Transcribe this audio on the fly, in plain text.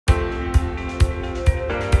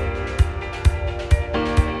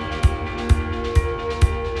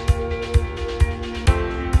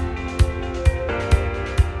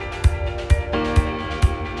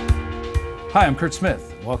Hi, I'm Kurt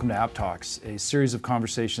Smith. Welcome to App Talks, a series of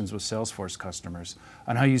conversations with Salesforce customers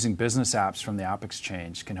on how using business apps from the App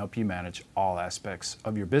Exchange can help you manage all aspects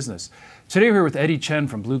of your business. Today we're here with Eddie Chen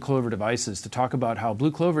from Blue Clover Devices to talk about how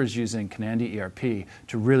Blue Clover is using Kenandy ERP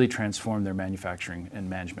to really transform their manufacturing and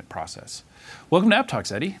management process. Welcome to App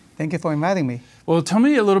Talks, Eddie. Thank you for inviting me. Well, tell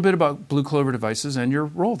me a little bit about Blue Clover Devices and your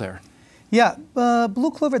role there. Yeah,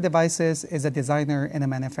 Blue Clover Devices is a designer and a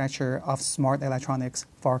manufacturer of smart electronics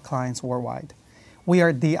for our clients worldwide. We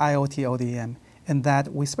are the IoT ODM in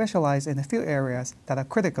that we specialize in a few areas that are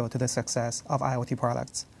critical to the success of IoT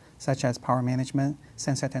products, such as power management,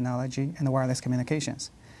 sensor technology, and wireless communications.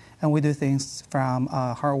 And we do things from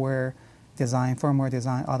hardware design, firmware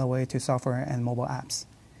design, all the way to software and mobile apps.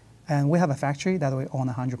 And we have a factory that we own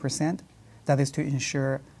 100%. That is to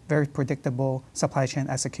ensure very predictable supply chain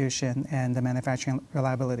execution and the manufacturing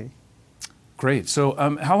reliability. Great. So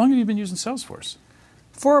how long have you been using Salesforce?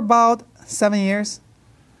 For about 7 years.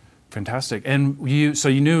 Fantastic. And you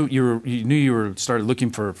knew you were started looking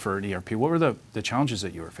for an ERP. What were the challenges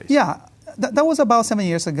that you were facing? Yeah, that was about 7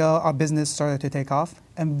 years ago. Our business started to take off,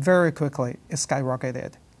 and very quickly it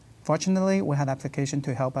skyrocketed. Fortunately, we had application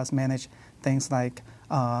to help us manage things like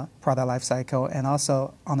product lifecycle, and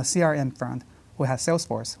also on the CRM front, we have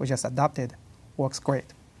Salesforce, which is adopted, works great.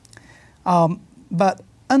 But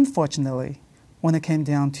unfortunately, when it came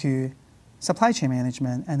down to supply chain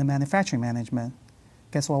management and the manufacturing management,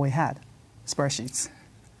 guess what we had? Spreadsheets.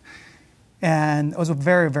 And it was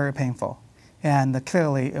very, very painful. And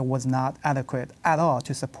clearly, it was not adequate at all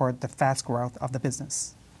to support the fast growth of the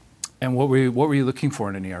business. And what were you looking for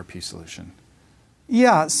in an ERP solution?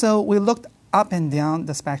 Yeah, so we looked up and down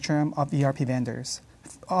the spectrum of ERP vendors,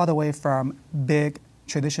 all the way from big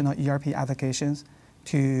traditional ERP applications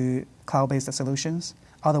to cloud-based solutions,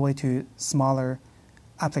 all the way to smaller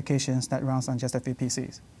applications that runs on just a few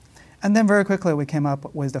PCs. And then very quickly we came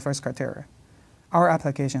up with the first criteria. Our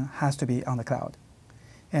application has to be on the cloud.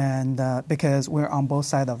 And because we're on both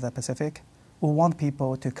sides of the Pacific, we want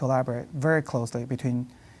people to collaborate very closely between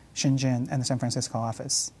Shenzhen and the San Francisco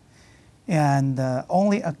office. And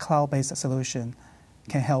only a cloud-based solution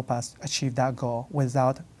can help us achieve that goal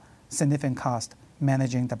without significant cost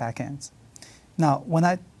managing the backends. Now, when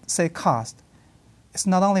I say cost, it's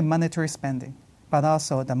not only monetary spending, but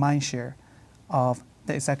also the mind share of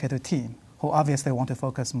the executive team, who obviously want to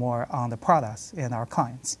focus more on the products and our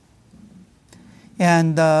clients.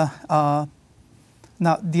 And now,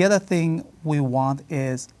 the other thing we want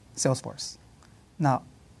is Salesforce. Now,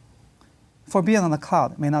 for being on the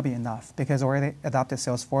cloud may not be enough because we already adopted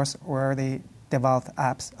Salesforce, we already developed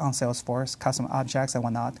apps on Salesforce, custom objects and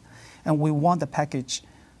whatnot, and we want the package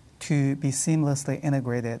to be seamlessly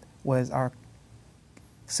integrated with our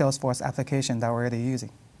Salesforce application that we're already using.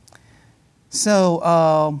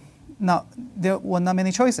 So now there were not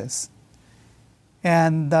many choices,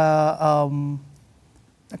 and Kenandy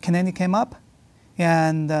came up,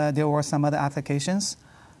 and there were some other applications,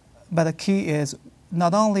 but the key is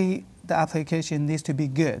not only the application needs to be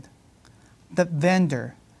good, the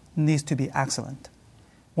vendor needs to be excellent.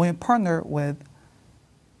 When you partner with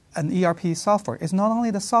an ERP software, it's not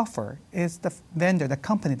only the software, it's the vendor, the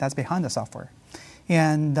company that's behind the software.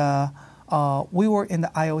 And we were in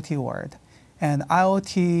the IoT world, and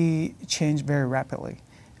IoT changed very rapidly,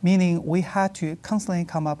 meaning we had to constantly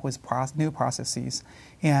come up with new processes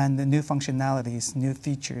and new functionalities, new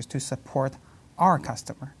features to support our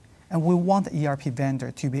customer. And we want the ERP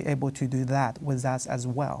vendor to be able to do that with us as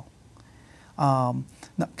well. Now,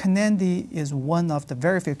 Kenandy is one of the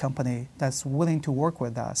very few companies that's willing to work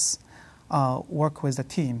with us, work with the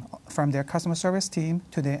team, from their customer service team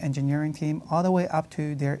to their engineering team, all the way up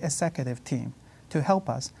to their executive team to help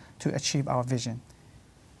us to achieve our vision.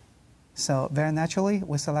 So very naturally,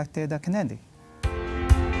 we selected Kenandy.